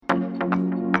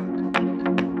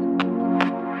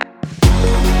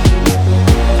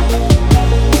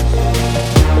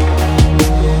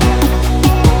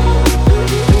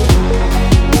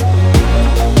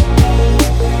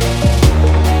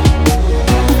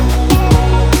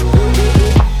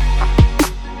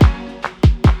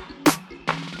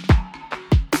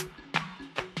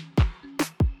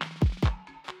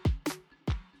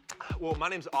my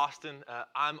name's Austin.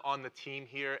 I'm on the team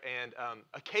here, and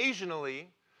occasionally,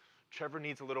 Trevor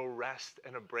needs a little rest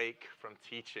and a break from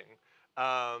teaching.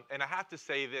 And I have to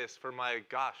say this, for my,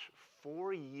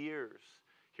 4 years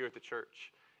here at the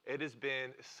church, it has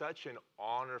been such an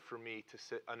honor for me to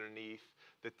sit underneath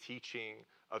the teaching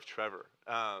of Trevor.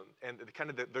 And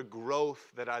the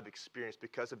growth that I've experienced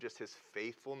because of just his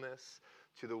faithfulness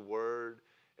to the Word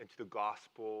and to the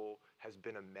gospel has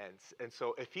been immense. And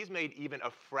so if he's made even a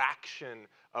fraction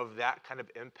of that kind of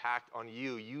impact on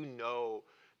you, you know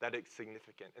that it's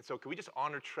significant. And so can we just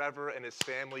honor Trevor and his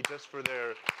family just for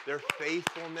their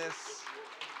faithfulness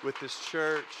with this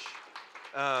church?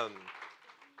 Well,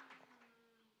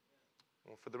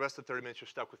 for the rest of the 30 minutes, you're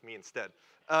stuck with me instead.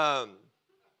 But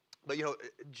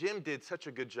Jim did such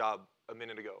a good job a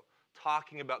minute ago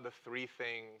talking about the three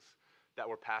things that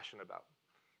we're passionate about.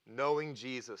 Knowing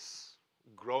Jesus,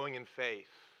 growing in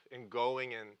faith, and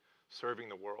going and serving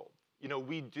the world.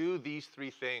 We do these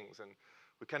three things, and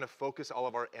we kind of focus all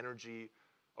of our energy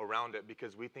around it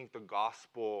because we think the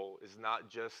gospel is not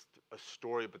just a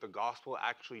story, but the gospel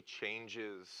actually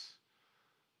changes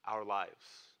our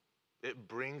lives. It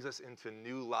brings us into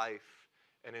new life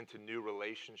and into new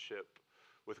relationship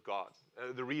with God.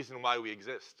 The reason why we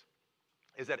exist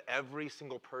is that every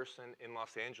single person in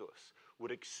Los Angeles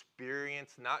would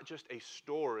experience not just a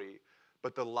story,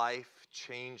 but the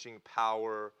life-changing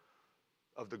power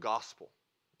of the gospel.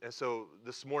 And so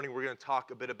this morning we're going to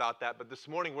talk a bit about that. But this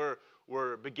morning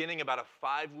we're beginning about a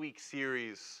 5-week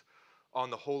series on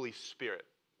the Holy Spirit.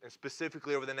 And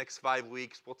specifically over the next 5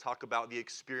 weeks, we'll talk about the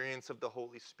experience of the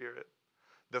Holy Spirit,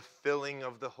 the filling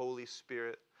of the Holy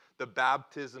Spirit, the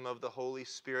baptism of the Holy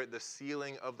Spirit, the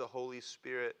sealing of the Holy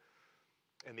Spirit,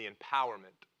 and the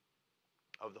empowerment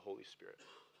of the Holy Spirit.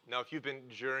 Now, if you've been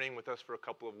journeying with us for a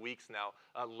couple of weeks now,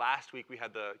 last week we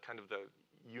had the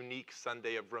unique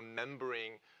Sunday of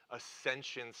remembering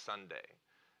Ascension Sunday.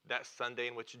 That Sunday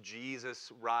in which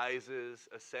Jesus rises,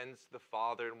 ascends to the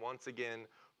Father, and once again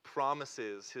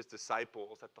promises his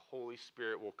disciples that the Holy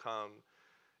Spirit will come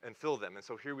and fill them. And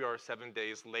so here we are 7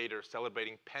 days later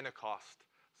celebrating Pentecost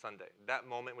Sunday, that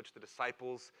moment in which the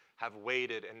disciples have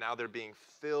waited, and now they're being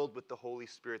filled with the Holy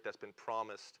Spirit that's been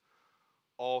promised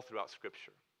all throughout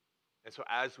Scripture. And so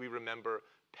as we remember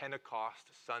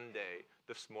Pentecost Sunday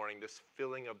this morning, this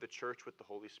filling of the church with the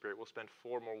Holy Spirit, we'll spend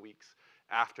 4 more weeks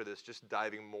after this just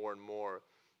diving more and more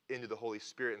into the Holy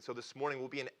Spirit. And so this morning we'll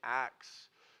be in Acts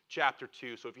chapter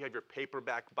 2. So if you have your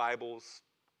paperback Bibles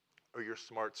or your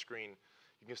smart screen,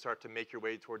 you can start to make your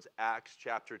way towards Acts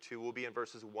chapter 2. We'll be in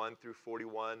verses 1 through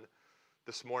 41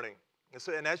 this morning.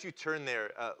 And as you turn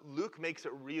there, Luke makes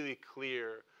it really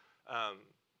clear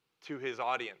to his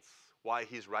audience why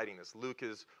he's writing this. Luke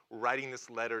is writing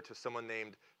this letter to someone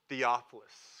named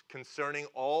Theophilus concerning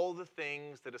all the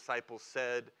things the disciples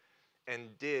said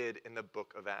and did in the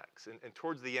book of Acts. And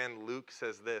towards the end, Luke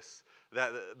says this,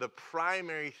 that the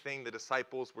primary thing the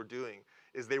disciples were doing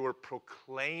is they were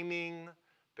proclaiming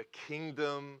the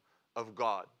kingdom of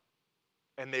God.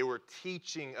 And they were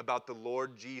teaching about the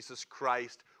Lord Jesus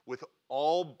Christ with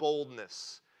all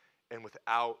boldness and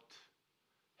without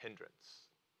hindrance.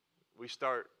 We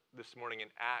start this morning in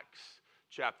Acts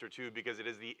chapter 2 because it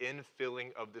is the infilling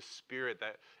of the Spirit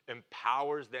that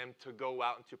empowers them to go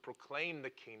out and to proclaim the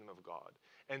kingdom of God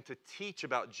and to teach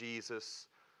about Jesus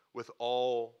with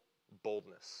all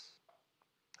boldness.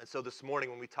 And so this morning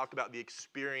when we talk about the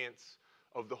experience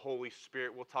of the Holy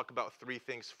Spirit, we'll talk about 3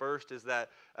 things. First is that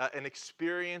an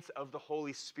experience of the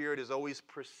Holy Spirit is always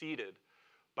preceded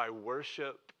by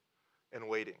worship and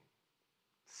waiting.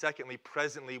 Secondly,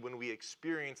 presently, when we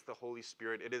experience the Holy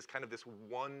Spirit, it is kind of this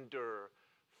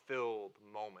wonder-filled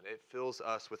moment. It fills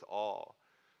us with awe.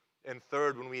 And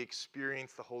third, when we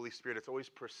experience the Holy Spirit, it's always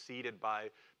preceded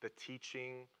by the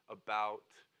teaching about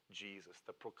Jesus,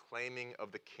 the proclaiming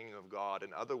of the King of God.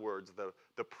 In other words,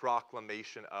 the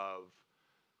proclamation of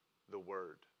the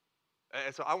Word.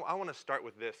 And so I want to start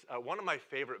with this. One of my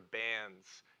favorite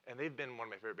bands, and they've been one of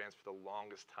my favorite bands for the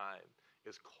longest time,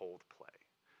 is Coldplay.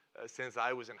 Since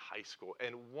I was in high school.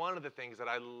 And one of the things that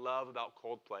I love about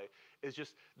Coldplay is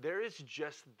there is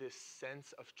just this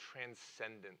sense of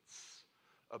transcendence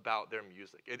about their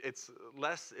music. It's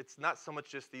not so much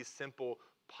just these simple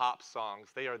pop songs.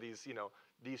 They are these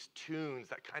tunes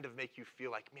that kind of make you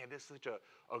feel like, man, this is such a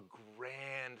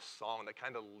grand song that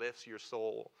kind of lifts your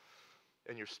soul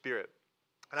and your spirit.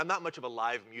 And I'm not much of a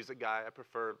live music guy. I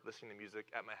prefer listening to music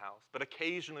at my house. But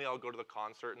occasionally I'll go to the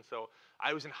concert. And so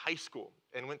I was in high school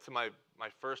and went to my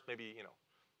first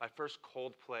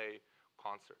Coldplay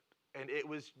concert. And it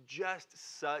was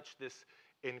just such this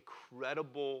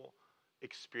incredible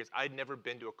experience. I'd never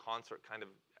been to a concert kind of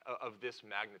of this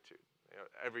magnitude. You know,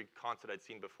 every concert I'd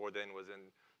seen before then was in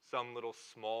some little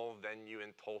small venue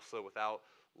in Tulsa without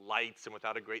lights and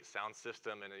without a great sound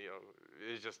system, and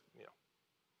it was just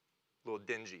a little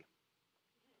dingy.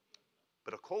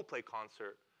 But a Coldplay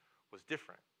concert was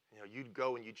different. You'd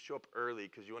go and you'd show up early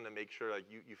because you wanted to make sure like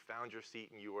you found your seat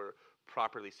and you were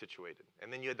properly situated.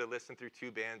 And then you had to listen through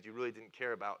two bands you really didn't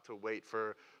care about to wait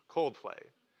for Coldplay.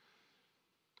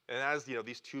 And as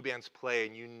these two bands play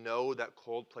and you know that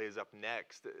Coldplay is up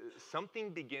next, something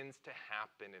begins to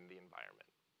happen in the environment.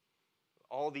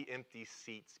 All the empty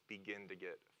seats begin to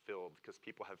get filled because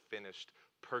people have finished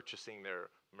purchasing their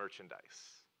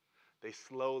merchandise. They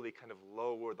slowly kind of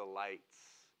lower the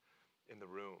lights in the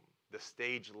room. The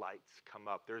stage lights come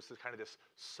up. There's this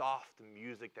soft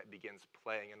music that begins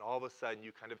playing, and all of a sudden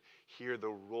you kind of hear the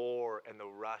roar and the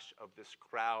rush of this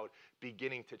crowd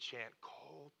beginning to chant,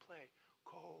 "Coldplay,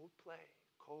 Coldplay,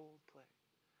 Coldplay."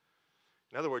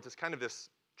 In other words, it's kind of this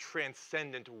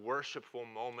transcendent, worshipful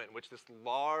moment in which this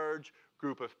large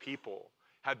group of people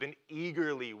have been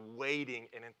eagerly waiting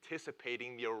and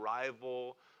anticipating the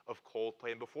arrival of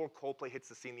Coldplay. And before Coldplay hits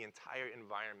the scene, the entire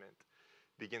environment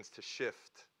begins to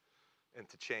shift and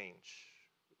to change.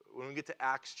 When we get to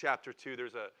Acts chapter 2,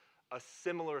 there's a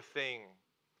similar thing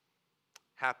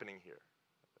happening here.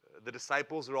 The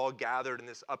disciples are all gathered in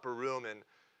this upper room, and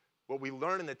what we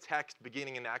learn in the text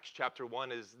beginning in Acts chapter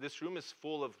 1 is this room is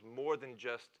full of more than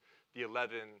just the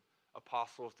 11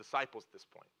 apostles, disciples at this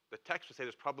point. The text would say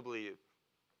there's probably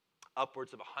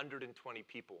upwards of 120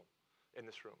 people in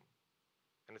this room.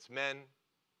 And it's men,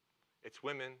 it's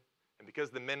women, and because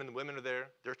the men and the women are there,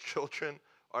 their children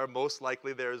are most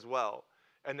likely there as well.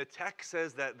 And the text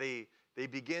says that they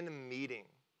begin meeting,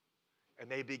 and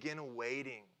they begin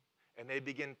waiting, and they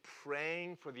begin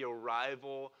praying for the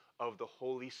arrival of the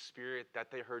Holy Spirit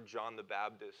that they heard John the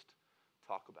Baptist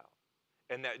talk about.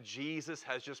 And that Jesus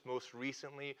has just most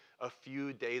recently, a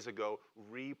few days ago,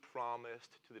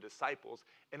 re-promised to the disciples.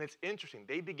 And it's interesting.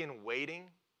 They begin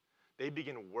waiting, they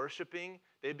begin worshiping,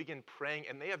 they begin praying,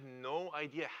 and they have no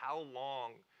idea how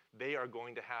long they are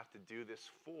going to have to do this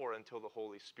for until the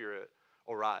Holy Spirit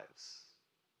arrives.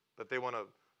 But they want to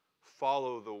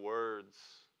follow the words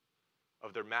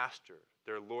of their master,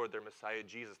 their Lord, their Messiah,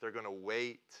 Jesus. They're going to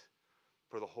wait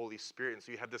for the Holy Spirit. And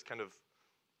so you have this kind of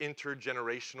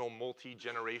intergenerational,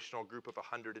 multi-generational group of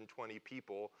 120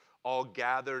 people all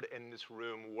gathered in this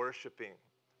room worshiping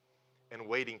and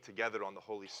waiting together on the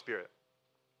Holy Spirit.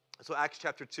 So Acts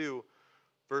chapter 2,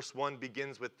 verse 1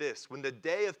 begins with this. When the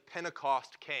day of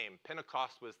Pentecost came,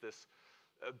 Pentecost was this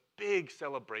big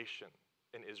celebration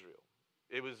in Israel.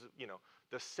 It was,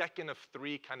 the second of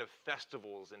three kind of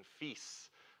festivals and feasts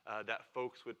that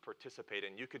folks would participate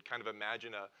in. You could kind of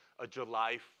imagine a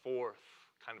July 4th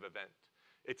kind of event.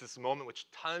 It's this moment in which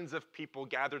tons of people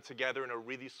gather together in a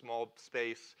really small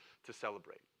space to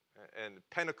celebrate. And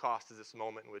Pentecost is this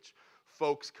moment in which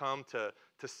folks come to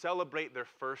celebrate their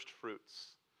first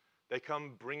fruits. They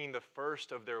come bringing the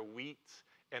first of their wheat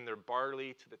and their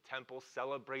barley to the temple,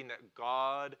 celebrating that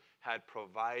God had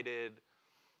provided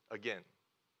again.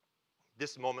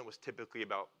 This moment was typically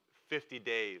about 50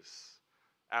 days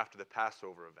after the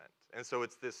Passover event. And so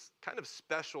it's this kind of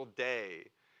special day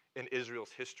in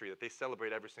Israel's history that they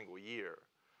celebrate every single year.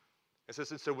 And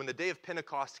so when the day of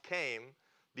Pentecost came,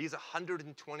 these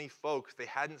 120 folks, they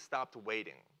hadn't stopped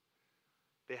waiting.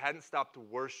 They hadn't stopped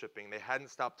worshiping. They hadn't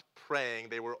stopped praying.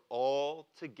 They were all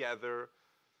together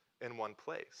in one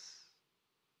place.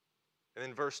 And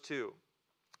in verse 2,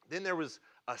 then there was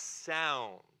a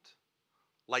sound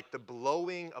like the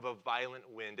blowing of a violent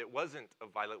wind. It wasn't a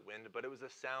violent wind, but it was a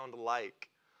sound like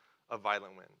a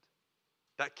violent wind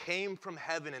that came from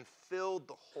heaven and filled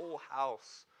the whole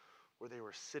house where they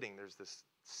were sitting. There's this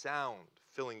sound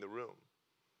filling the room.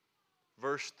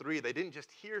 Verse 3, they didn't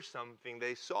just hear something,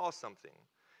 they saw something.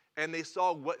 And they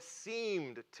saw what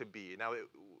seemed to be. Now,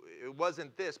 it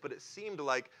wasn't this, but it seemed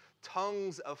like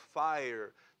tongues of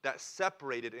fire that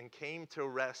separated and came to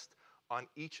rest on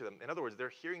each of them. In other words, they're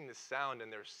hearing this sound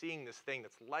and they're seeing this thing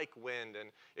that's like wind, and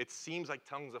it seems like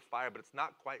tongues of fire, but it's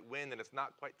not quite wind and it's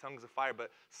not quite tongues of fire, but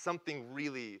something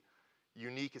really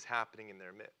unique is happening in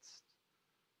their midst.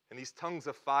 And these tongues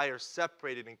of fire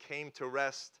separated and came to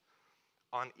rest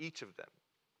on each of them.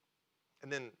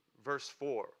 And then verse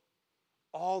 4,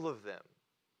 all of them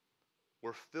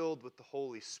were filled with the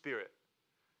Holy Spirit,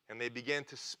 and they began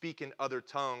to speak in other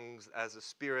tongues as the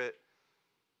Spirit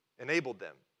enabled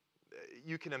them.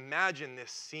 You can imagine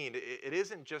this scene. It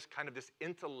isn't just kind of this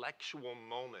intellectual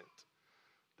moment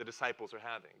the disciples are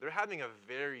having. They're having a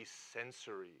very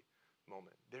sensory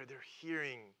moment. They're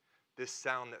hearing this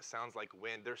sound that sounds like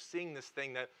wind. They're seeing this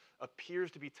thing that appears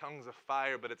to be tongues of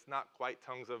fire, but it's not quite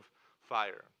tongues of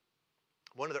fire.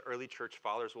 One of the early church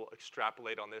fathers will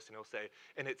extrapolate on this, and he'll say,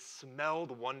 and it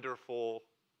smelled wonderful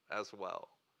as well.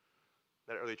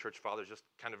 That early church father is just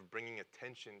kind of bringing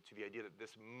attention to the idea that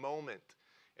this moment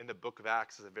in the book of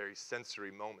Acts is a very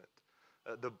sensory moment.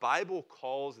 The Bible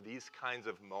calls these kinds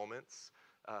of moments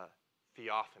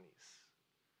theophanies.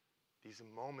 These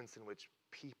moments in which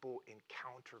people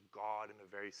encounter God in a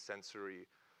very sensory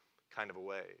kind of a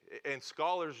way. And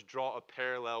scholars draw a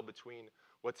parallel between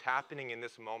what's happening in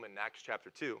this moment in Acts chapter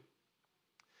 2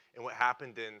 and what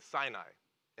happened in Sinai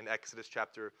in Exodus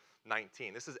chapter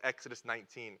 19. This is Exodus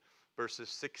 19, verses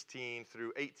 16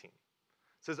 through 18. It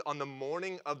says, on the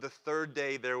morning of the third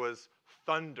day there was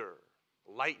thunder,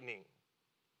 lightning,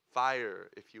 fire,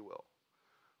 if you will,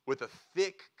 with a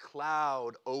thick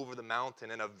cloud over the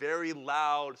mountain and a very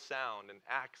loud sound. In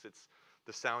Acts, it's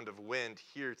the sound of wind.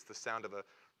 Here, it's the sound of a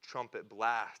trumpet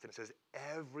blast. And it says,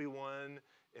 everyone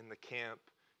in the camp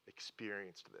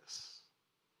experienced this,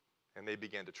 and they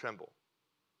began to tremble.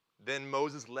 Then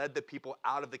Moses led the people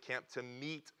out of the camp to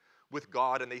meet with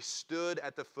God, and they stood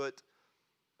at the foot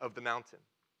of the mountain.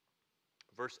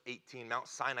 Verse 18, Mount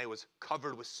Sinai was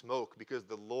covered with smoke because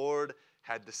the Lord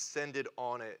had descended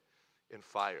on it in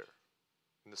fire.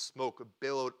 And the smoke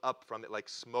billowed up from it like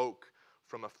smoke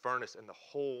from a furnace, and the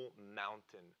whole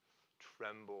mountain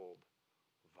trembled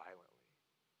violently.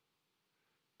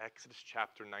 Exodus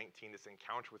chapter 19, this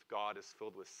encounter with God is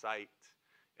filled with sight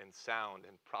and sound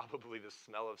and probably the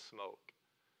smell of smoke.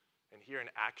 And here in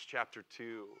Acts chapter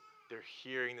 2, they're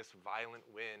hearing this violent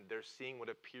wind. They're seeing what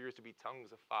appears to be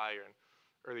tongues of fire. And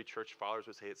early church fathers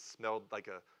would say it smelled like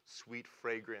a sweet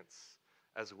fragrance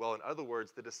as well. In other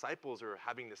words, the disciples are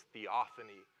having this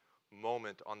theophany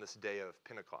moment on this day of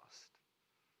Pentecost.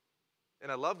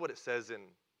 And I love what it says in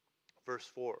verse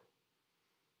 4.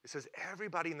 It says,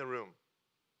 everybody in the room,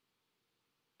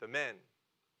 the men,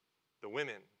 the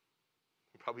women,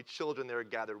 and probably children that are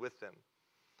gathered with them,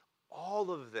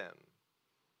 all of them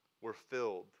were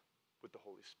filled with the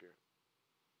Holy Spirit.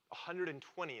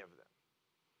 120 of them.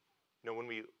 You know, when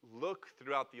we look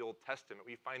throughout the Old Testament,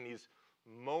 we find these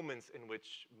moments in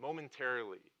which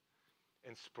momentarily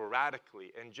and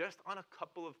sporadically and just on a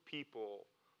couple of people,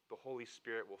 the Holy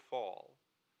Spirit will fall.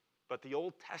 But the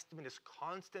Old Testament is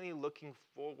constantly looking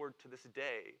forward to this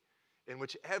day in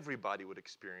which everybody would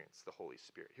experience the Holy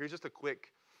Spirit. Here's just a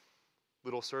quick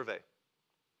little survey.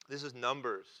 This is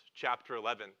Numbers chapter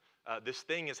 11. This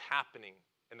thing is happening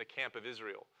in the camp of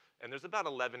Israel. And there's about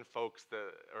 11 folks,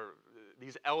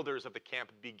 these elders of the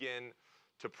camp begin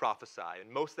to prophesy.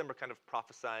 And most of them are kind of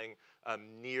prophesying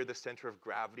near the center of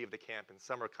gravity of the camp, and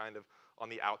some are kind of on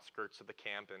the outskirts of the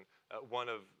camp. And one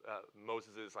of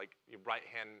Moses'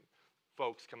 right-hand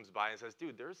folks comes by and says,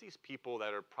 dude, there's these people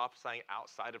that are prophesying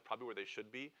outside of probably where they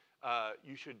should be.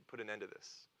 You should put an end to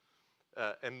this.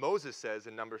 And Moses says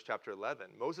in Numbers chapter 11,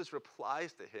 Moses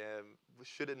replies to him,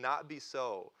 should it not be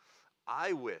so?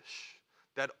 I wish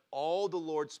that all the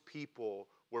Lord's people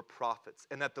were prophets,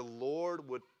 and that the Lord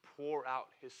would pour out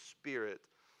his Spirit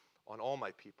on all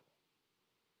my people.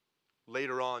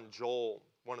 Later on, Joel,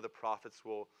 one of the prophets,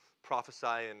 will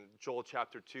prophesy in Joel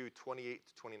chapter 2, 28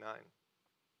 to 29.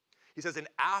 He says, and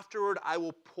afterward I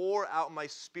will pour out my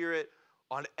Spirit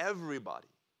on everybody.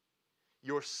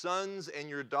 Your sons and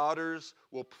your daughters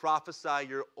will prophesy.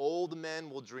 Your old men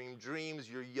will dream dreams.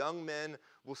 Your young men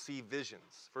will see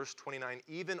visions. Verse 29,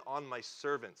 even on my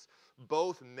servants,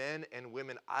 both men and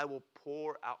women, I will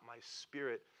pour out my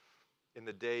Spirit in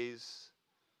the days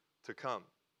to come.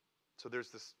 So there's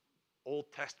this Old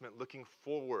Testament looking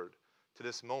forward to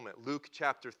this moment. Luke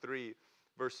chapter 3,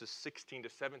 verses 16 to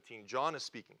 17, John is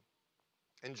speaking.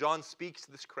 And John speaks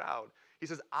to this crowd. He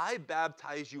says, I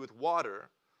baptize you with water,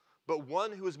 but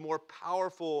one who is more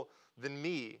powerful than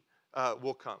me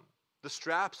will come, the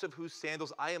straps of whose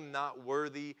sandals I am not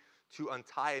worthy to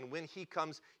untie. And when he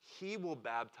comes, he will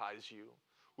baptize you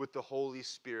with the Holy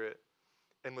Spirit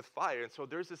and with fire. And so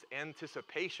there's this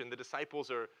anticipation. The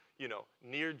disciples are,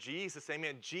 near Jesus, saying,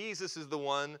 man, Jesus is the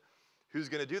one who's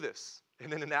going to do this.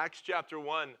 And then in Acts chapter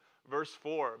 1, verse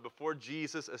 4, before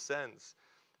Jesus ascends,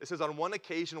 it says, on one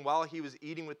occasion while he was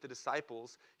eating with the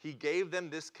disciples, he gave them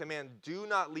this command, do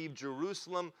not leave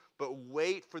Jerusalem, but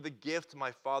wait for the gift my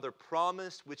Father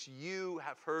promised, which you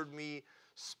have heard me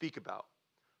speak about.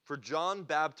 For John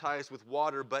baptized with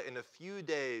water, but in a few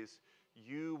days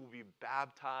you will be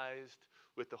baptized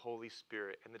with the Holy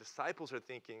Spirit. And the disciples are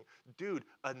thinking, dude,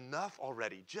 enough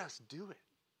already, just do it.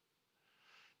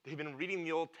 They've been reading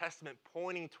the Old Testament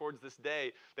pointing towards this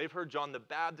day. They've heard John the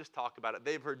Baptist talk about it.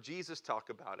 They've heard Jesus talk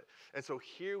about it. And so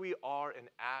here we are in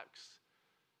Acts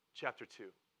chapter 2,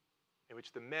 in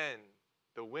which the men,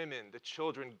 the women, the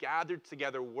children gathered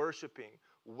together worshiping,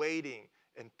 waiting,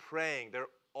 and praying. They're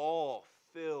all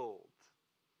filled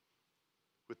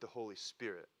with the Holy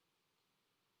Spirit.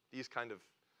 These kind of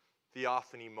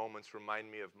theophany moments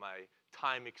remind me of my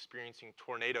time experiencing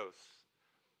tornadoes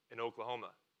in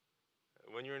Oklahoma.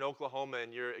 When you're in Oklahoma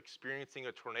and you're experiencing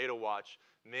a tornado watch,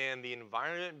 man, the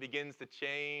environment begins to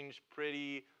change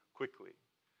pretty quickly.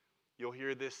 You'll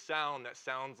hear this sound that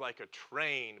sounds like a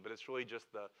train, but it's really just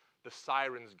the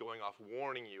sirens going off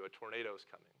warning you a tornado's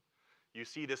coming. You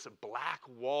see this black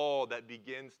wall that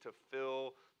begins to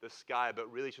fill the sky, but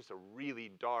really it's just a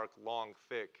really dark, long,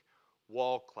 thick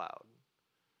wall cloud.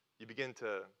 You begin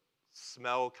to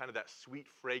smell kind of that sweet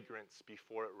fragrance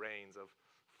before it rains of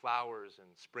flowers and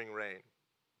spring rain.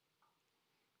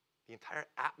 The entire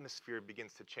atmosphere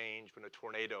begins to change when a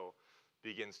tornado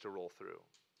begins to roll through.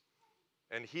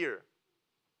 And here,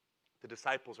 the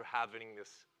disciples are having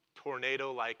this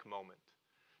tornado-like moment.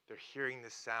 They're hearing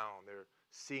this sound. They're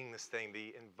seeing this thing.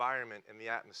 The environment and the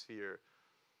atmosphere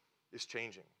is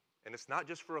changing. And it's not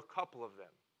just for a couple of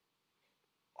them.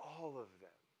 All of them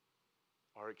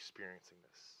are experiencing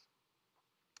this.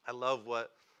 I love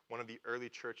what one of the early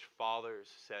church fathers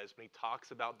says when he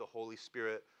talks about the Holy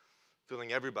Spirit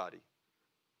filling everybody.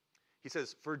 He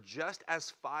says, "For just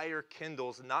as fire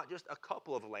kindles not just a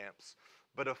couple of lamps,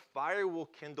 but a fire will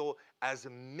kindle as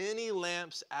many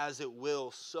lamps as it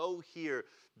will, so here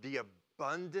the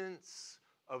abundance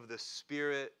of the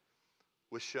Spirit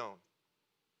was shown.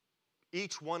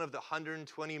 Each one of the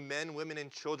 120 men, women,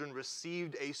 and children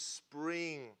received a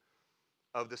spring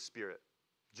of the Spirit,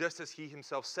 just as he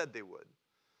himself said they would,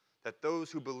 that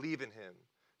those who believe in him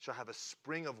shall have a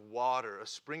spring of water, a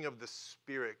spring of the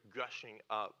Spirit gushing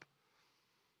up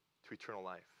to eternal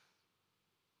life."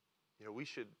 You know, we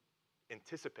should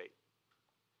anticipate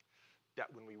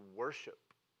that when we worship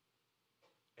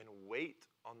and wait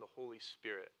on the Holy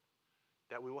Spirit,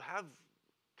 that we will have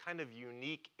kind of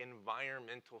unique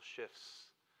environmental shifts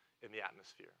in the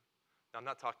atmosphere. Now, I'm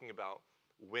not talking about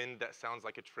wind that sounds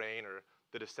like a train or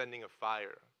the descending of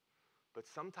fire, but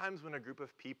sometimes when a group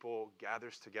of people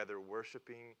gathers together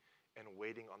worshiping and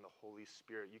waiting on the Holy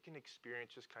Spirit, you can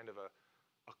experience just kind of a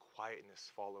quietness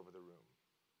fall over the room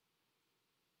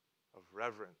of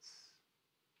reverence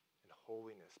and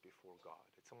holiness before God.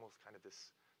 It's almost kind of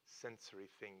this sensory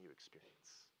thing you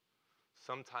experience.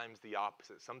 Sometimes the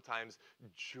opposite. Sometimes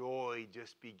joy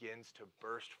just begins to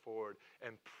burst forward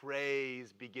and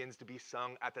praise begins to be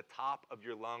sung at the top of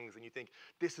your lungs. And you think,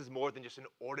 this is more than just an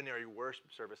ordinary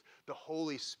worship service. The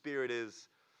Holy Spirit is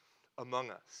among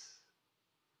us.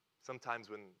 Sometimes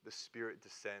when the Spirit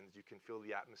descends, you can feel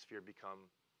the atmosphere become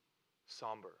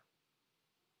somber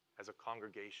as a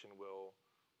congregation will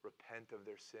repent of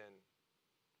their sin,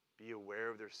 be aware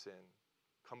of their sin,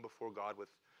 come before God with,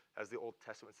 as the Old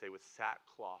Testament say, with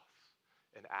sackcloth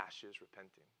and ashes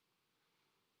repenting.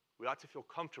 We ought to feel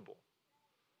comfortable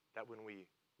that when we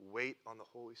wait on the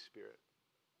Holy Spirit,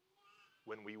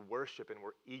 when we worship and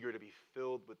we're eager to be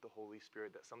filled with the Holy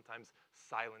Spirit, that sometimes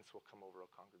silence will come over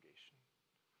a congregation.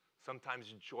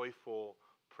 Sometimes joyful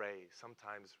praise,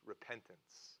 sometimes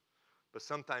repentance. But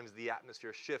sometimes the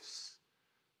atmosphere shifts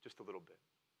just a little bit.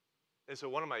 And so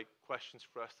one of my questions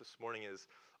for us this morning is,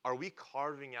 are we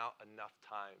carving out enough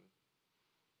time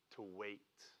to wait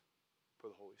for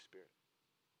the Holy Spirit?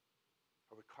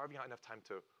 Are we carving out enough time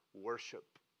to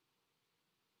worship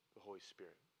the Holy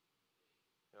Spirit?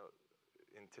 You know,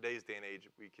 in today's day and age,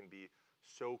 we can be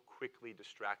so quickly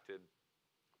distracted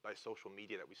by social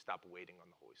media that we stop waiting on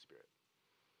the Holy Spirit.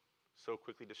 So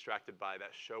quickly distracted by that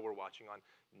show we're watching on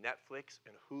Netflix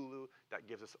and Hulu that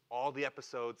gives us all the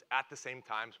episodes at the same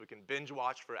time so we can binge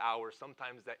watch for hours.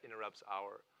 Sometimes that interrupts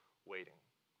our waiting.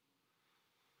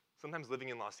 Sometimes living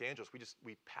in Los Angeles,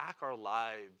 we pack our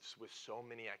lives with so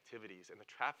many activities, and the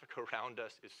traffic around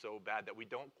us is so bad that we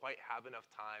don't quite have enough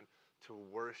time to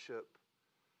worship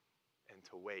and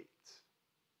to wait.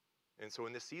 And so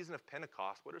in this season of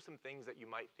Pentecost, what are some things that you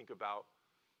might think about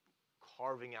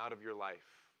carving out of your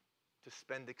life to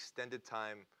spend extended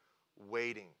time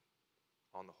waiting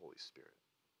on the Holy Spirit?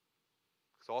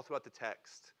 Because all throughout the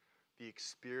text, the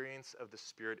experience of the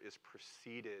Spirit is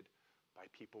preceded by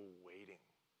people waiting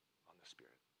on the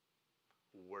Spirit,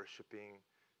 worshiping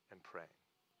and praying.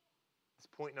 That's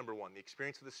point number one. The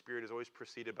experience of the Spirit is always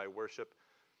preceded by worship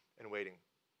and waiting.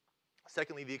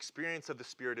 Secondly, the experience of the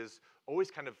Spirit is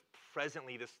always kind of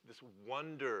presently this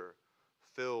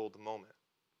wonder-filled moment.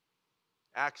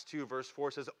 Acts 2, verse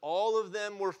 4 says, all of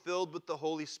them were filled with the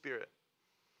Holy Spirit,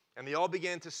 and they all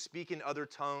began to speak in other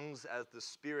tongues as the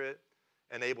Spirit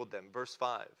enabled them. Verse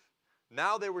 5,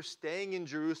 now they were staying in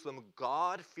Jerusalem,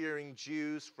 God-fearing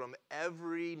Jews from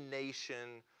every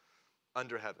nation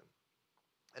under heaven.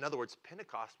 In other words,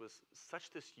 Pentecost was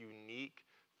such this unique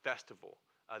festival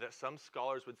that some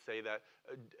scholars would say that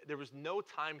there was no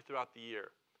time throughout the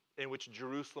year in which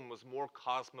Jerusalem was more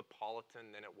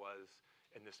cosmopolitan than it was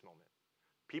in this moment.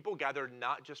 People gathered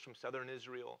not just from southern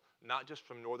Israel, not just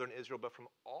from northern Israel, but from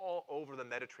all over the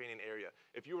Mediterranean area.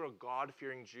 If you were a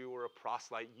God-fearing Jew or a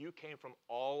proselyte, you came from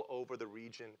all over the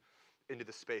region into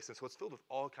the space. And so it's filled with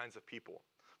all kinds of people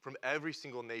from every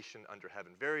single nation under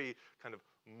heaven. Very kind of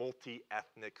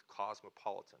multi-ethnic,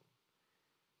 cosmopolitan.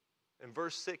 And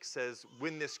verse 6 says,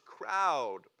 when this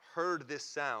crowd heard this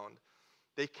sound,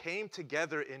 they came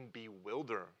together in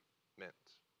bewilderment.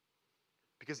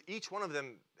 Because each one of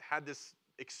them had this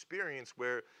experience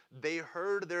where they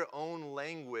heard their own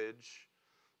language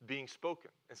being spoken.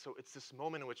 And so it's this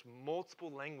moment in which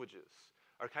multiple languages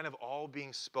are kind of all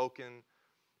being spoken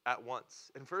at once.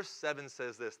 And verse 7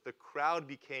 says this, the crowd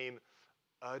became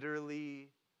utterly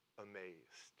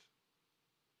amazed,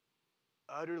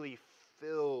 utterly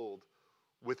filled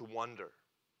with wonder.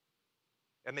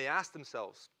 And they asked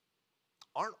themselves,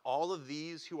 aren't all of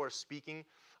these who are speaking,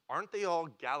 aren't they all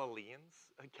Galileans?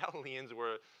 Galileans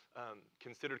were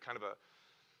considered kind of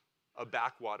a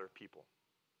backwater people.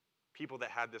 People that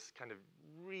had this kind of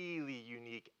really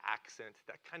unique accent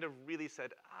that kind of really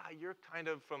said, you're kind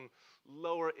of from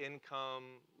lower income,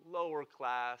 lower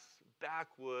class,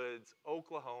 backwoods,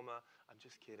 Oklahoma. I'm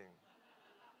just kidding.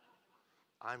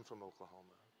 I'm from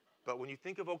Oklahoma. But when you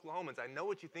think of Oklahomans, I know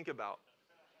what you think about.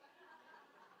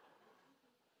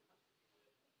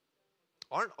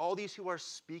 Aren't all these who are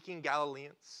speaking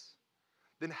Galileans?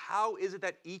 Then how is it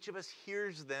that each of us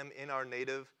hears them in our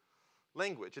native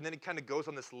language? And then it kind of goes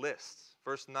on this list.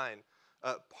 Verse 9,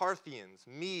 Parthians,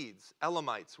 Medes,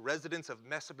 Elamites, residents of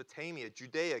Mesopotamia,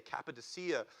 Judea,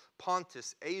 Cappadocia,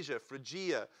 Pontus, Asia,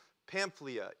 Phrygia,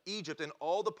 Pamphylia, Egypt, and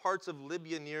all the parts of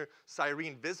Libya near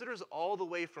Cyrene. Visitors all the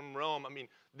way from Rome. I mean,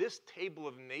 this table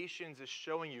of nations is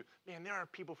showing you, man, there are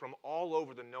people from all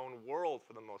over the known world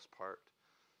for the most part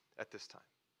at this time.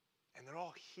 And they're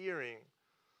all hearing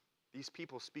these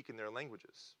people speak in their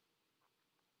languages.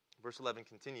 Verse 11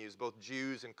 continues, both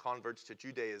Jews and converts to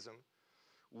Judaism,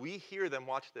 we hear them,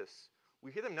 watch this,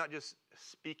 we hear them not just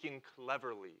speaking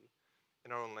cleverly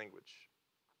in our own language.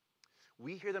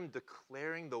 We hear them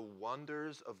declaring the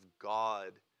wonders of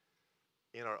God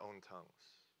in our own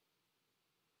tongues.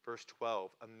 Verse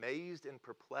 12, amazed and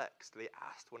perplexed, they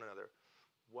asked one another,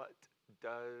 what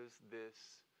does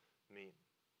this mean?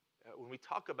 When we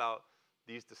talk about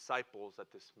these disciples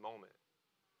at this moment,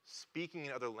 speaking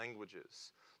in other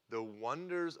languages, the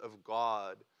wonders of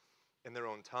God in their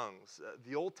own tongues.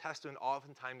 The Old Testament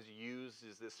oftentimes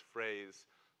uses this phrase,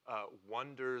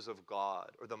 wonders of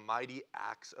God, or the mighty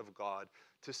acts of God,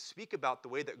 to speak about the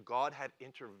way that God had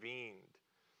intervened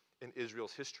in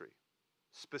Israel's history,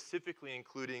 specifically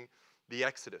including the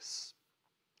Exodus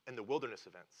and the wilderness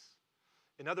events.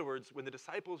 In other words, when the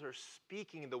disciples are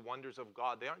speaking the wonders of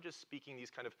God, they aren't just speaking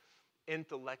these kind of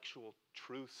intellectual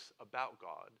truths about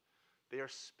God. They are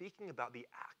speaking about the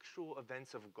actual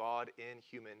events of God in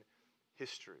human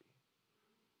history,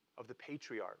 of the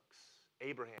patriarchs,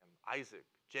 Abraham, Isaac,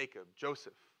 Jacob,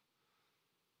 Joseph,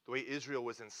 the way Israel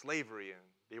was in slavery and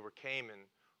they came and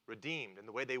redeemed, and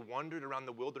the way they wandered around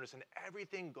the wilderness and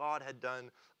everything God had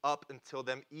done up until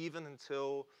them, even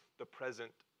until the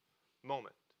present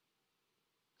moment.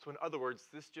 So in other words,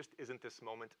 this just isn't this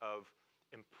moment of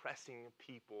impressing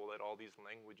people that all these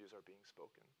languages are being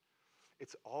spoken.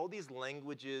 It's all these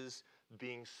languages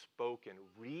being spoken,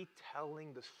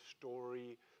 retelling the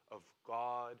story of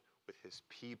God with his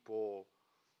people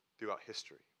throughout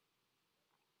history.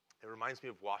 It reminds me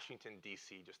of Washington,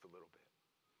 D.C. just a little bit.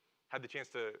 Had the chance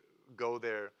to go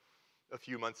there a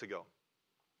few months ago.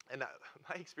 And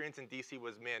my experience in D.C.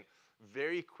 was, man,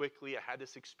 very quickly I had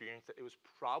this experience that it was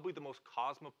probably the most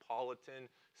cosmopolitan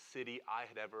city I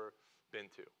had ever been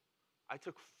to. I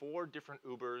took 4 different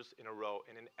Ubers in a row,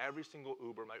 and in every single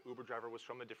Uber, my Uber driver was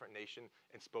from a different nation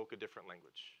and spoke a different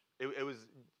language. It was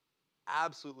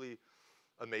absolutely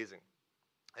amazing.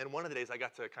 And one of the days I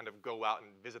got to kind of go out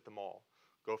and visit the mall,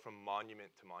 go from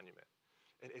monument to monument.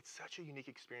 And it's such a unique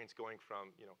experience going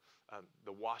from,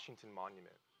 the Washington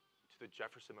Monument to the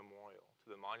Jefferson Memorial, to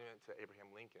the monument to Abraham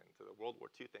Lincoln, to the World War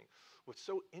II thing. What's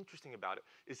so interesting about it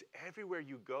is everywhere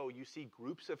you go, you see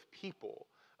groups of people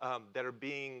that are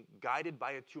being guided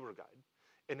by a tour guide.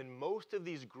 And in most of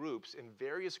these groups, in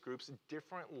various groups,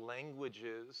 different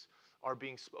languages are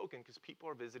being spoken because people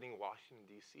are visiting Washington,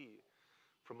 D.C.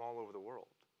 from all over the world.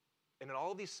 And in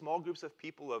all of these small groups of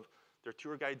people, of their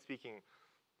tour guide speaking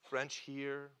French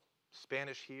here,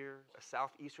 Spanish here, a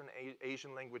Southeastern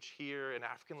Asian language here, an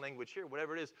African language here,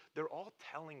 whatever it is, they're all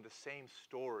telling the same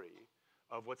story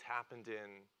of what's happened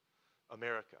in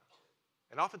America.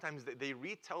 And oftentimes they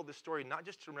retell the story not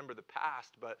just to remember the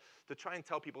past, but to try and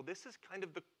tell people this is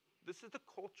the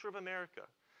culture of America.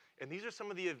 And these are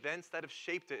some of the events that have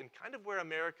shaped it and kind of where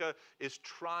America is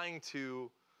trying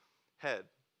to head.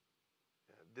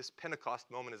 This Pentecost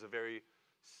moment is a very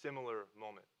similar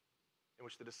moment in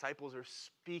which the disciples are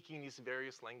speaking these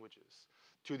various languages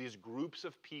to these groups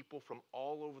of people from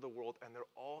all over the world, and they're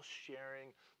all sharing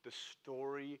the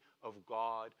story of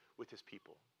God with his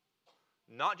people.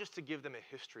 Not just to give them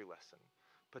a history lesson,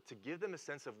 but to give them a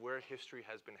sense of where history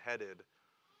has been headed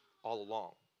all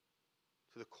along,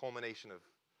 to the culmination of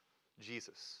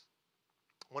Jesus.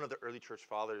 One of the early church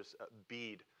fathers,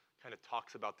 Bede, kind of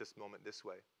talks about this moment this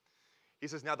way. He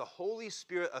says, "Now the Holy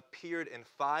Spirit appeared in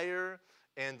fire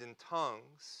and in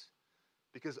tongues,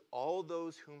 because all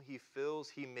those whom he fills,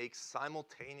 he makes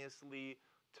simultaneously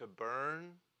to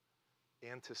burn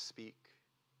and to speak."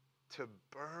 To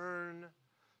burn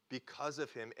because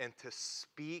of him and to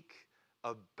speak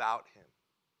about him.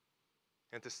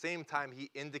 And at the same time, he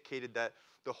indicated that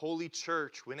the Holy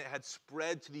Church, when it had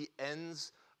spread to the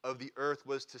ends of the earth,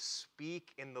 was to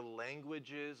speak in the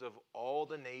languages of all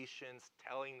the nations,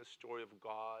 telling the story of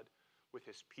God with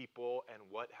his people and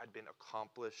what had been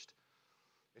accomplished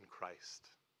in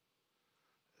Christ.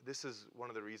 This is one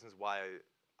of the reasons why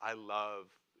I love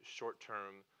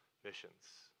short-term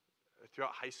missions.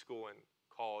 Throughout high school and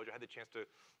college, I had the chance to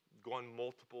go on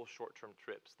multiple short-term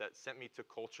trips that sent me to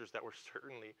cultures that were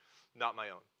certainly not my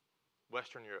own.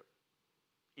 Western Europe,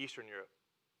 Eastern Europe,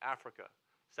 Africa,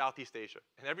 Southeast Asia.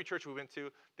 And every church we went to,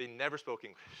 they never spoke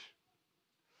English.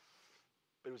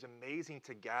 But it was amazing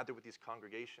to gather with these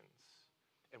congregations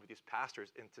and with these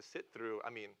pastors and to sit through. I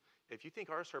mean, if you think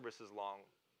our service is long,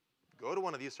 go to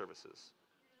one of these services.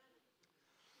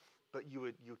 But you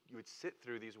would sit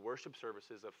through these worship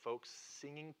services of folks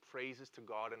singing praises to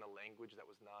God in a language that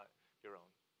was not your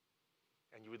own.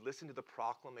 And you would listen to the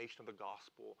proclamation of the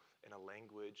gospel in a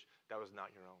language that was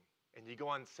not your own. And you go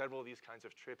on several of these kinds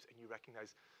of trips and you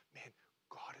recognize, man,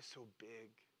 God is so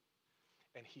big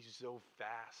and he's so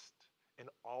vast. And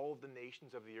all the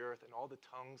nations of the earth and all the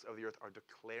tongues of the earth are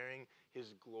declaring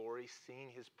his glory,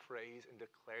 singing his praise, and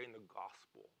declaring the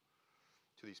gospel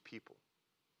to these people.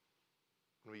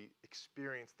 When we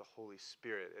experience the Holy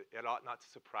Spirit, it ought not to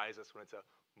surprise us when it's a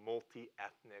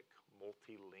multi-ethnic,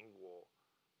 multilingual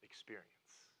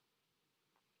experience.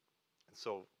 And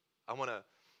so I want to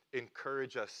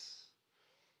encourage us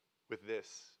with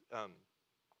this.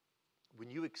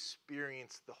 When you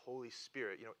experience the Holy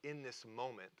Spirit, in this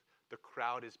moment, the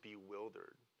crowd is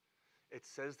bewildered. It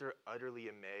says they're utterly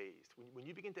amazed. When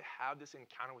you begin to have this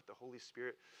encounter with the Holy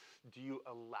Spirit, do you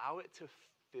allow it to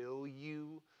fill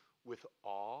you with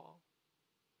awe?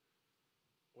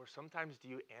 Or sometimes do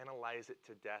you analyze it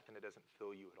to death and it doesn't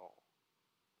fill you at all?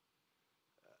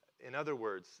 In other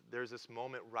words, there's this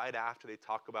moment right after they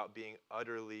talk about being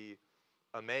utterly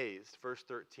amazed. Verse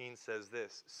 13 says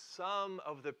this: "Some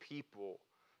of the people,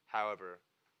 however,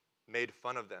 made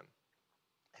fun of them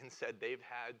and said they've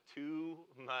had too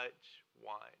much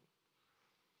wine."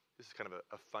 This is kind of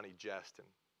a funny jest, and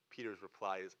Peter's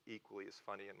reply is equally as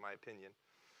funny in my opinion.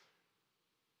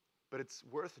 But it's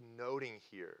worth noting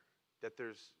here that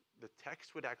the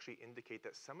text would actually indicate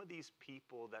that some of these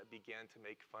people that began to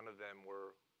make fun of them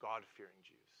were God-fearing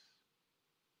Jews,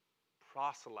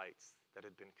 proselytes that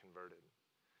had been converted.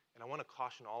 And I want to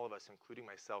caution all of us, including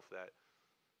myself, that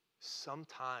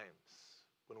sometimes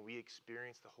when we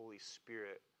experience the Holy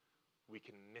Spirit, we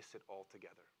can miss it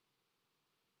altogether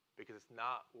because it's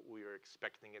not what we are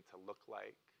expecting it to look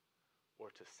like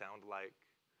or to sound like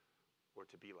or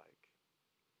to be like.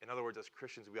 In other words, as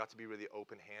Christians, we ought to be really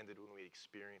open-handed when we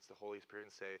experience the Holy Spirit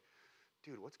and say,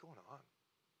 dude, what's going on?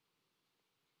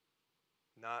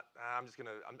 Not, I'm just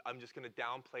gonna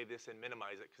downplay this and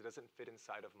minimize it because it doesn't fit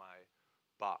inside of my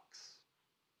box.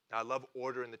 Now, I love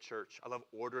order in the church. I love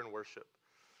order in worship.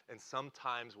 And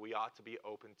sometimes we ought to be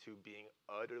open to being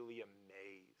utterly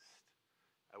amazed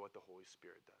at what the Holy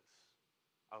Spirit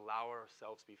does. Allow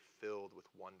ourselves to be filled with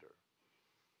wonder.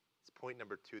 It's point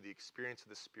number 2. The experience of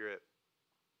the Spirit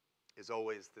is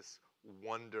always this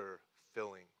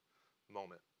wonder-filling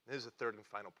moment. This is the third and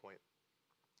final point.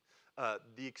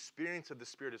 The experience of the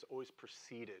Spirit is always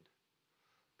preceded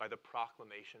by the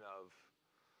proclamation of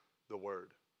the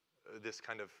Word. this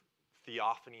kind of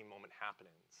theophany moment happens.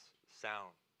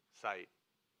 Sound, sight,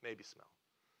 maybe smell.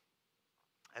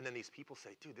 And then these people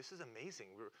say, dude, this is amazing.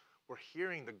 We're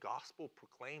hearing the gospel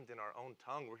proclaimed in our own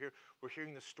tongue. We're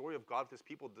hearing the story of God with his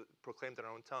people proclaimed in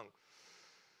our own tongue.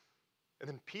 And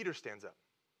then Peter stands up.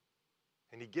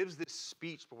 And he gives this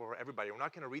speech before everybody. We're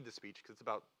not going to read the speech because it's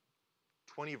about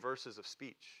 20 verses of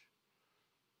speech.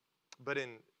 But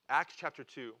in Acts chapter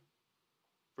 2,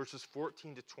 verses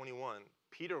 14 to 21,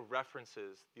 Peter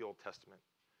references the Old Testament.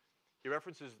 He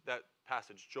references that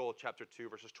passage, Joel chapter 2,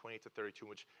 verses 28 to 32, in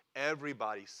which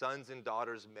everybody, sons and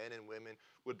daughters, men and women,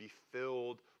 would be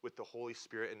filled with the Holy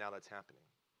Spirit, and now that's happening.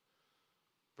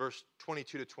 Verse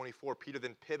 22 to 24, Peter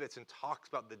then pivots and talks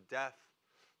about the death,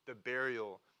 the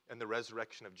burial, and the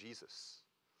resurrection of Jesus.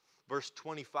 Verse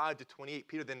 25 to 28,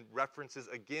 Peter then references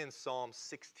again Psalm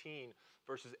 16,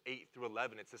 verses 8 through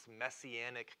 11. It's this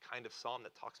messianic kind of psalm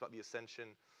that talks about the ascension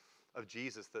of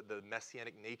Jesus, the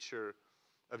messianic nature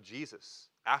of Jesus.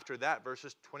 After that,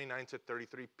 verses 29 to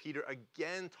 33, Peter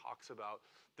again talks about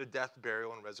the death,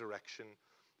 burial, and resurrection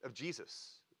of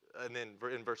Jesus. And then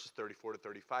in verses 34 to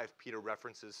 35, Peter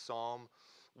references Psalm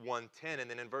 110. And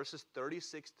then in verses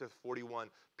 36 to 41,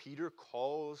 Peter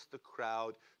calls the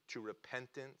crowd to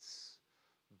repentance,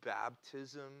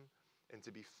 baptism, and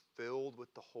to be filled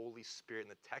with the Holy Spirit.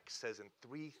 And the text says, and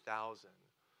 3,000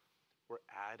 were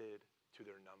added to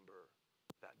their number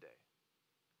that day.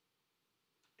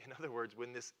 In other words,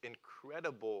 when this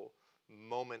incredible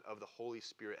moment of the Holy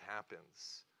Spirit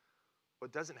happens,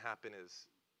 what doesn't happen is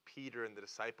Peter and the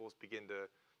disciples begin to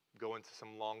go into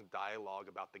some long dialogue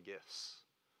about the gifts.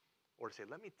 Or to say,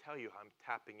 let me tell you how I'm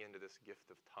tapping into this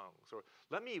gift of tongues. Or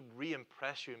let me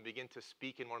re-impress you and begin to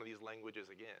speak in one of these languages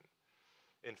again.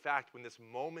 In fact, when this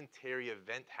momentary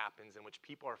event happens in which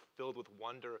people are filled with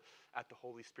wonder at the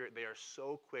Holy Spirit, they are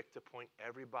so quick to point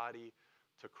everybody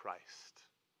to Christ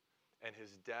and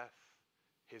his death,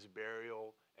 his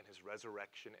burial, and his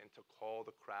resurrection, and to call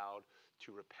the crowd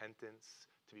to repentance,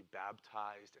 to be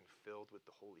baptized and filled with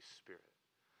the Holy Spirit.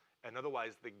 And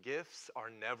otherwise, the gifts are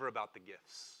never about the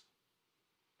gifts.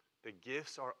 The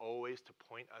gifts are always to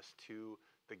point us to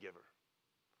the giver.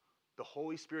 The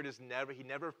Holy Spirit he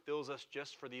never fills us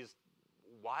just for these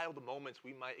wild moments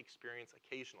we might experience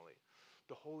occasionally.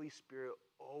 The Holy Spirit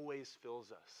always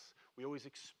fills us. We always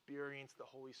experience the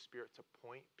Holy Spirit to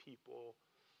point people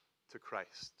to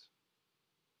Christ.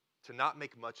 To not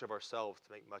make much of ourselves,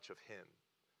 to make much of him.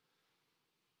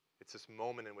 It's this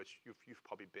moment in which you've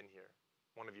probably been here.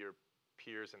 One of your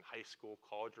peers in high school,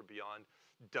 college, or beyond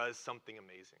does something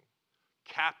amazing,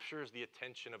 captures the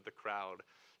attention of the crowd,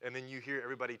 and then you hear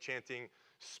everybody chanting,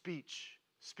 speech,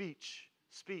 speech,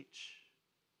 speech.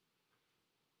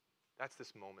 That's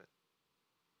this moment.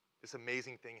 This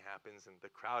amazing thing happens, and the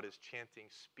crowd is chanting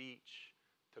speech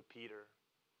to Peter,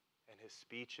 and his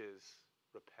speech is,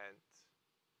 repent,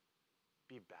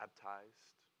 be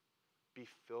baptized, be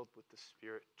filled with the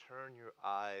Spirit, turn your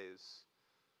eyes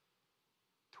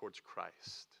towards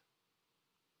Christ.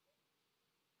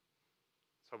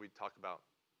 So we talk about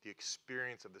the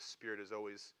experience of the Spirit is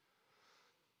always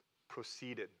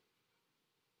preceded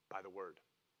by the Word.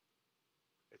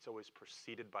 It's always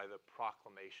preceded by the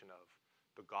proclamation of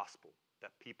the gospel,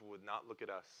 that people would not look at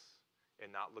us and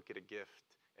not look at a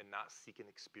gift and not seek an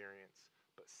experience,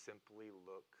 but simply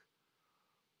look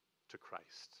to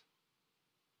Christ.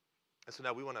 And so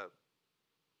now we want to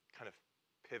kind of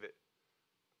pivot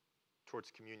towards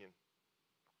communion.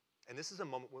 And this is a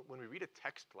moment when we read a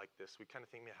text like this, we kind of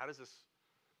think, man, how does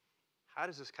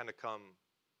this kind of come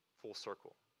full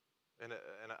circle? And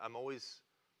I'm always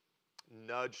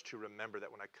nudged to remember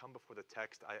that when I come before the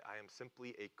text, I am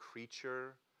simply a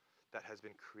creature that has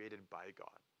been created by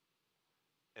God.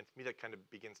 And for me, that kind of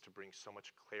begins to bring so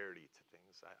much clarity to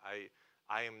things.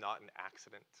 I am not an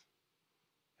accident,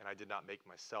 and I did not make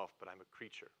myself, but I'm a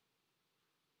creature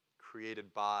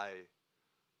created by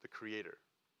the Creator.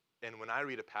 And when I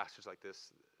read a passage like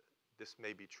this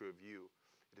may be true of you,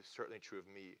 it is certainly true of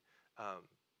me,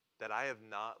 that I have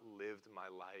not lived my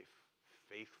life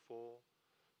faithful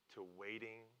to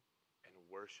waiting and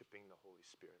worshiping the Holy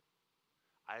Spirit.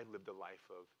 I have lived a life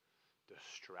of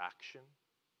distraction,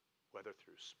 whether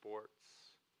through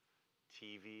sports,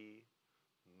 TV,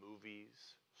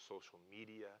 movies, social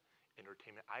media,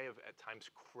 entertainment. I have at times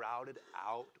crowded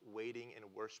out waiting and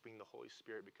worshiping the Holy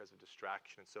Spirit because of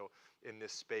distraction. And so in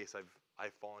this space,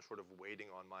 I've fallen short of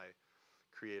waiting on my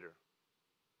Creator.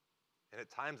 And at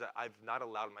times, I've not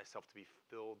allowed myself to be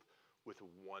filled with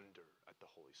wonder at the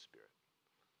Holy Spirit.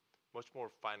 Much more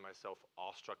find myself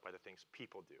awestruck by the things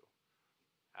people do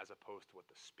as opposed to what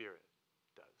the Spirit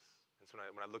does. And so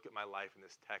when I look at my life in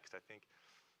this text, I think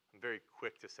I'm very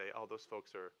quick to say, oh, those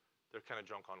folks they're kind of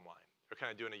drunk on wine. They're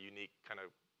kind of doing a unique kind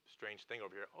of strange thing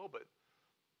over here. Oh, but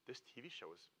this TV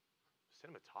show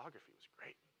cinematography was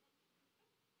great.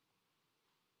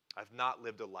 I've not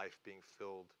lived a life being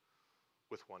filled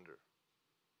with wonder.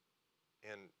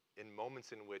 And in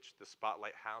moments in which the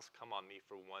spotlight has come on me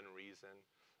for one reason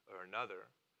or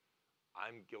another,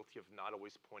 I'm guilty of not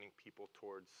always pointing people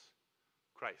towards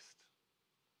Christ,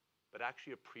 but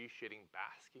actually appreciating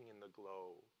basking in the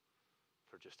glow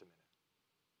for just a minute,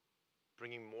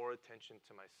 bringing more attention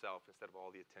to myself instead of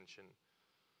all the attention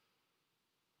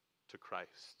to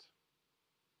Christ.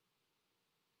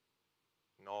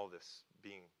 And all this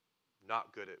being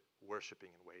not good at worshiping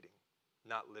and waiting,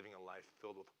 not living a life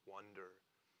filled with wonder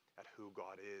at who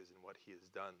God is and what he has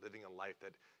done, living a life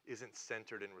that isn't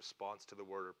centered in response to the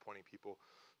word or pointing people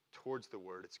towards the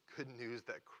word. It's good news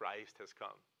that Christ has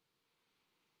come.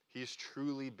 He's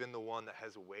truly been the one that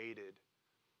has waited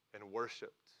and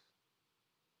worshiped,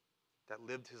 that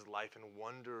lived his life in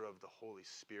wonder of the Holy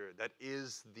Spirit, that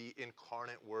is the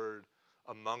incarnate word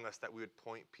among us, that we would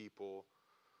point people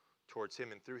towards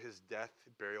him. And through his death,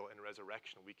 burial, and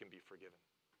resurrection, we can be forgiven.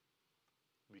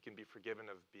 We can be forgiven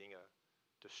of being a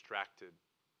distracted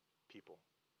people,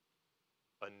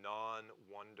 a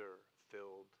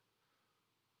non-wonder-filled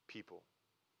people,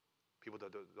 people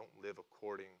that don't live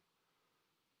according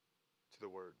to the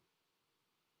word.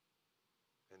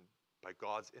 And by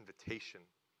God's invitation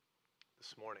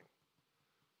this morning,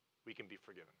 we can be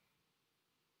forgiven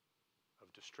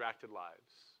of distracted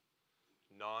lives,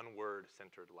 non-word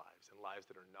centered lives, and lives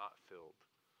that are not filled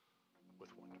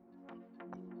with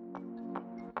wonder.